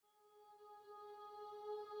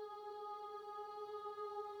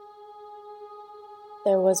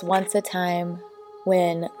There was once a time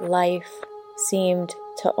when life seemed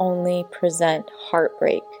to only present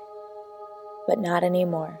heartbreak, but not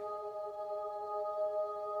anymore.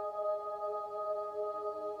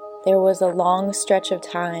 There was a long stretch of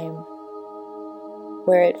time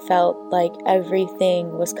where it felt like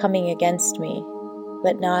everything was coming against me,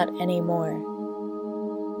 but not anymore.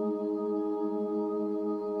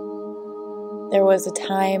 There was a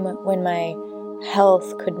time when my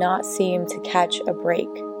health could not seem to catch a break,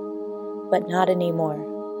 but not anymore.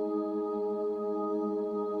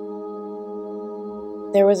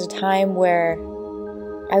 There was a time where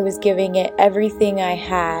I was giving it everything I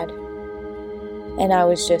had, and I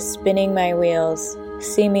was just spinning my wheels,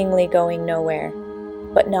 seemingly going nowhere,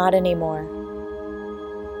 but not anymore.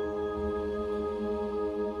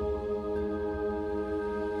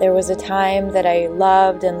 There was a time that I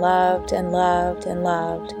loved and loved and loved and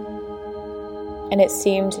loved, and it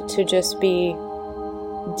seemed to just be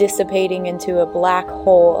dissipating into a black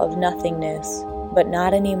hole of nothingness, but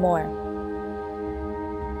not anymore.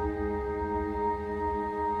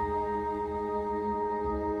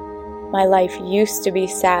 My life used to be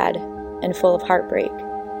sad and full of heartbreak,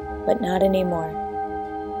 but not anymore.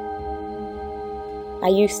 I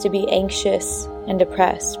used to be anxious and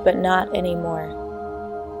depressed, but not anymore.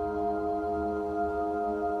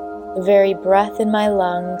 The very breath in my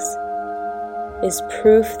lungs is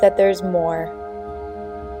proof that there's more.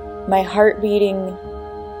 My heart beating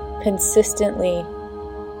consistently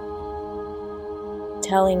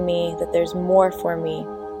telling me that there's more for me.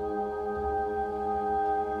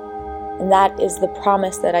 And that is the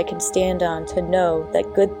promise that I can stand on, to know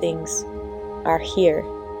that good things are here,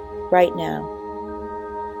 right now.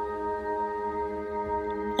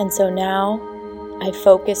 And so now I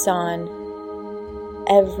focus on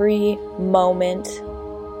every moment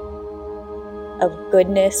of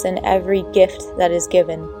goodness and every gift that is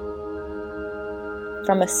given.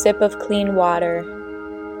 From a sip of clean water,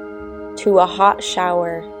 to a hot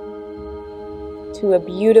shower, to a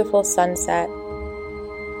beautiful sunset.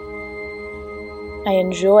 I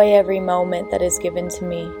enjoy every moment that is given to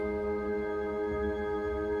me.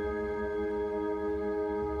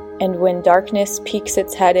 And when darkness peeks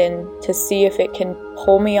its head in to see if it can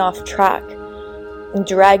pull me off track and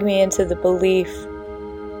drag me into the belief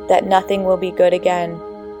that nothing will be good again,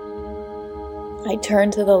 I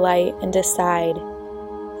turn to the light and decide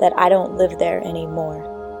that I don't live there anymore.